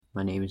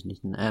My name is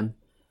Nathan M.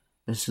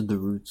 This is the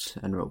Roots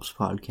and Ropes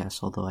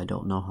podcast, although I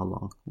don't know how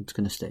long it's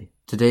going to stay.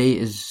 Today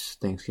is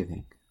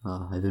Thanksgiving.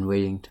 I've been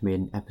waiting to make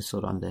an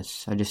episode on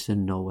this. I just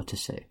didn't know what to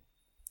say.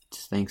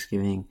 It's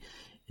Thanksgiving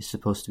is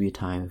supposed to be a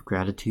time of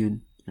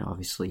gratitude and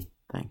obviously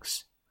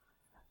thanks.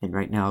 And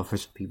right now, for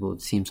some people,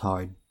 it seems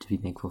hard to be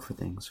thankful for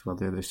things,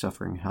 whether they're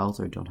suffering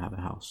health or don't have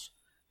a house.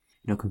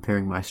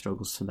 Comparing my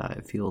struggles to that,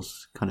 it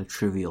feels kind of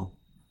trivial.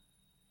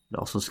 It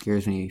also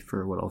scares me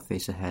for what I'll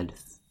face ahead.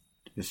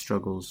 The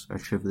struggles are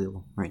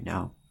trivial right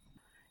now.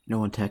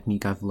 One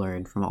technique I've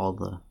learned from all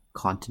the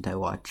content I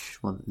watch,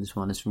 this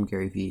one is from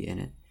Gary Vee, and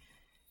it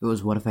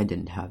was, what if I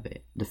didn't have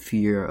it? The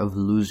fear of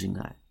losing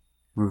that,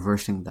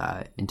 reversing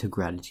that into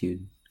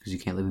gratitude, because you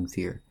can't live in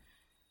fear.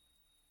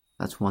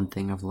 That's one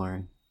thing I've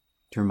learned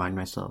to remind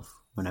myself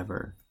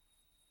whenever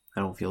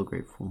I don't feel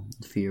grateful,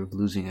 the fear of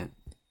losing it.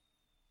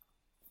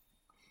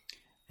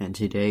 And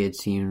today it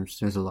seems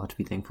there's a lot to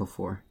be thankful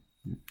for.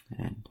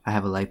 And I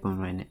have a lamp on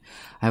my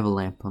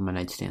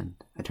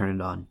nightstand. I turn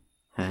it on,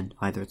 and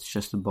either it's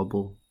just a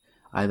bulb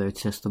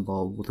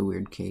with a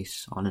weird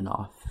case on and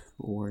off,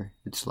 or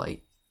it's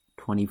light.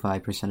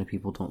 25% of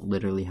people don't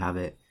literally have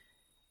it.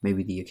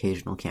 Maybe the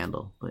occasional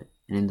candle,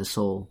 and in the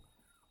soul,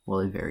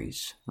 well, it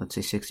varies. Let's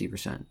say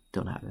 60%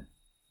 don't have it.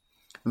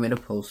 I made a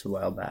post a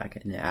while back,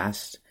 and it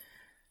asked,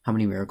 how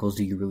many miracles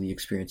do you really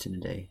experience in a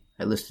day?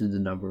 I listed the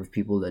number of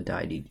people that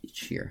died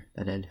each year,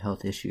 that had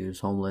health issues,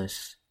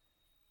 homeless.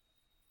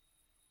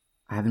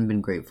 I haven't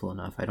been grateful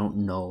enough. I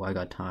don't know I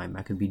got time.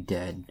 I could be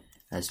dead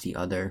as the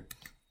other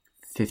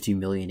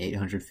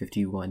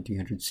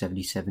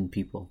 50,851,377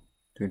 people.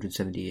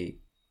 378,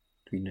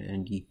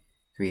 390,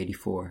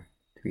 384,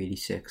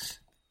 386.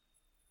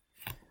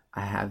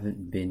 I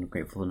haven't been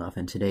grateful enough.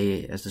 And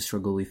today, as the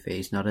struggle we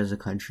face, not as a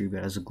country,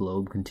 but as a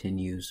globe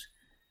continues,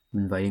 I'm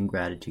inviting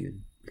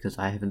gratitude, because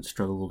I haven't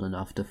struggled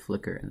enough to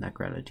flicker in that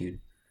gratitude.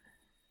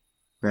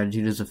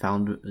 Gratitude is a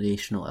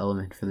foundational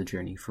element for the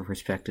journey, for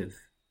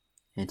perspective.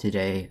 And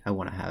today, I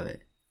want to have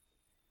it.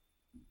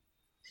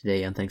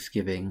 Today, on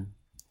Thanksgiving,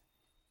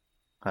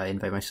 I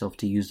invite myself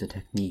to use the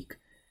technique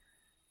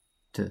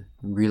to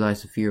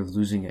realize the fear of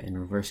losing it and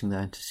reversing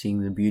that into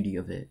seeing the beauty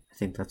of it. I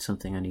think that's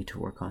something I need to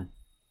work on.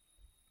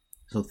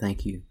 So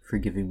thank you for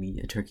giving me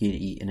a turkey to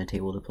eat and a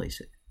table to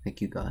place it.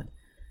 Thank you, God.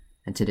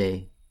 And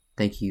today,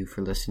 thank you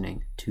for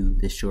listening to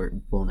this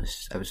short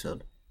bonus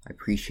episode. I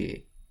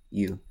appreciate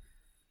you.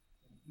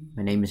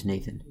 My name is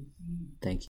Nathan. Thank you.